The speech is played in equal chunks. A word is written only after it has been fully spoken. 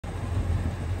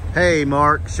Hey,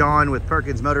 Mark, Sean with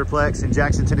Perkins Motorplex in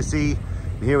Jackson, Tennessee.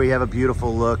 And here we have a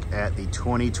beautiful look at the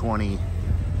 2020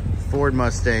 Ford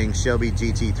Mustang Shelby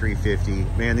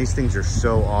GT350. Man, these things are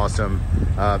so awesome.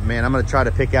 Man, I'm gonna try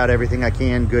to pick out everything I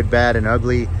can, good, bad, and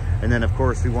ugly. And then of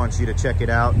course, we want you to check it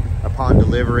out upon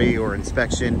delivery or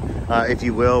inspection, if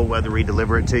you will, whether we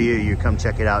deliver it to you, you come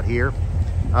check it out here.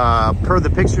 Per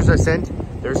the pictures I sent,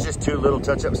 there's just two little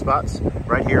touch-up spots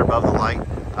right here above the light.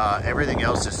 Everything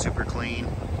else is super clean,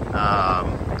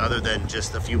 other than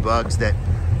just a few bugs that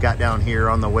got down here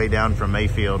on the way down from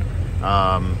Mayfield.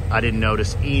 I didn't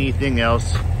notice anything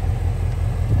else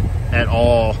at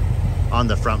all on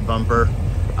the front bumper.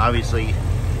 Obviously,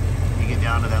 you get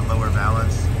down to that lower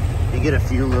balance, you get a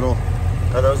few little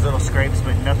of those little scrapes,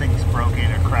 but nothing's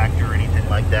broken or cracked or anything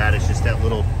like that. It's just that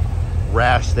little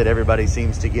rash that everybody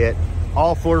seems to get.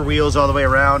 All four wheels all the way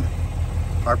around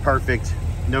are perfect.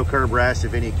 No curb rash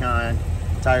of any kind.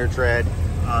 Tire tread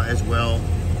as well.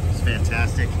 It's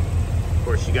fantastic. Of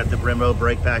course, you got the Brembo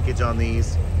brake package on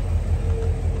these.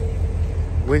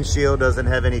 Windshield doesn't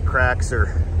have any cracks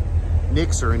or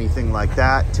nicks or anything like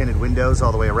that. Tinted windows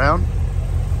all the way around.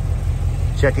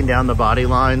 Checking down the body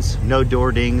lines, no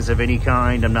door dings of any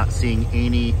kind. I'm not seeing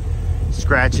any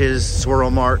scratches,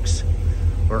 swirl marks,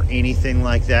 or anything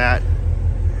like that.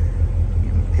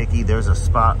 Getting picky, there's a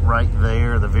spot right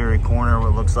there, the very corner,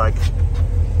 what looks like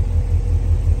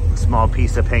a small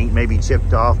piece of paint maybe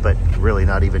chipped off, but really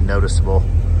not even noticeable.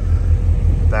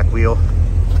 Back wheel,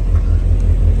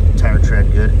 tire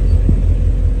tread good.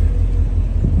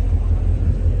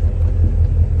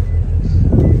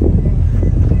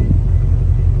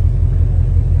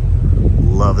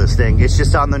 Love this thing. It's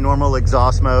just on the normal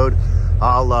exhaust mode.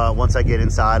 I'll once I get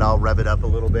inside, I'll rev it up a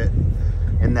little bit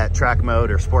in that track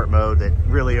mode or sport mode that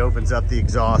really opens up the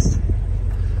exhaust.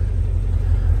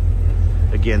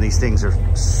 Again, these things are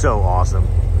so awesome.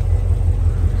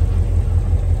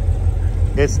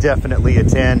 It's definitely a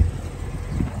 10.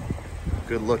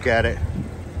 Good look at it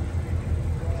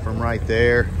from right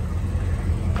there.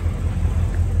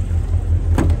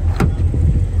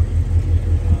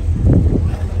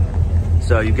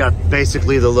 So you've got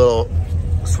basically the little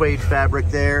suede fabric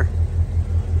there,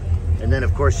 and then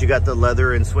of course you got the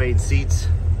leather and suede seats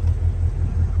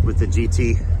with the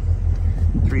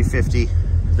GT350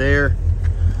 there.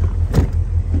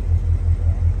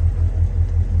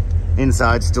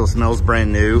 Inside still smells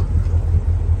brand new.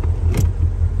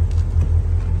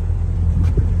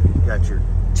 Got your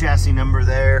chassis number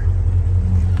there.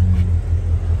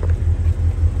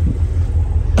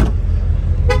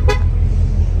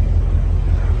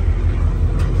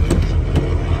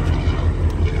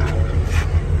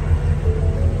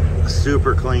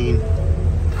 Super clean.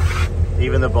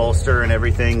 Even the bolster and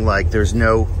everything, like there's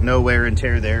no wear and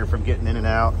tear there from getting in and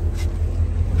out.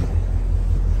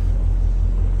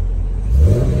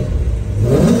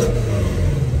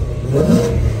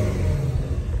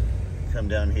 Come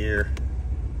down here,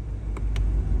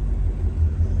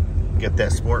 get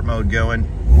that sport mode going.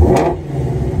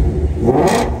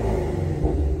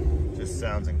 Just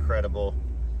sounds incredible.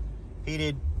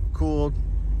 Heated, cooled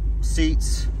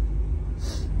seats.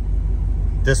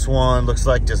 This one looks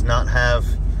like does not have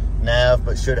nav,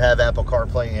 but should have Apple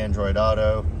CarPlay, Android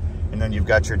Auto. And then you've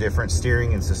got your different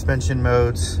steering and suspension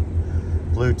modes.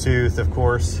 Bluetooth, of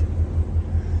course.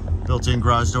 Built-in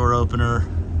garage door opener.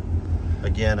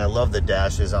 Again, I love the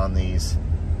dashes on these.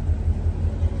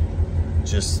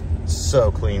 Just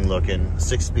so clean looking.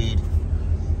 6-speed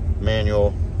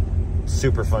manual,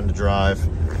 super fun to drive.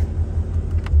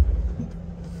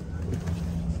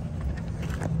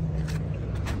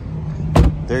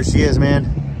 There she is, man.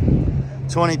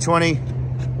 2020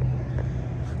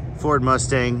 Ford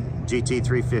Mustang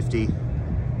GT350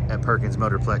 at Perkins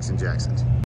Motorplex in Jackson.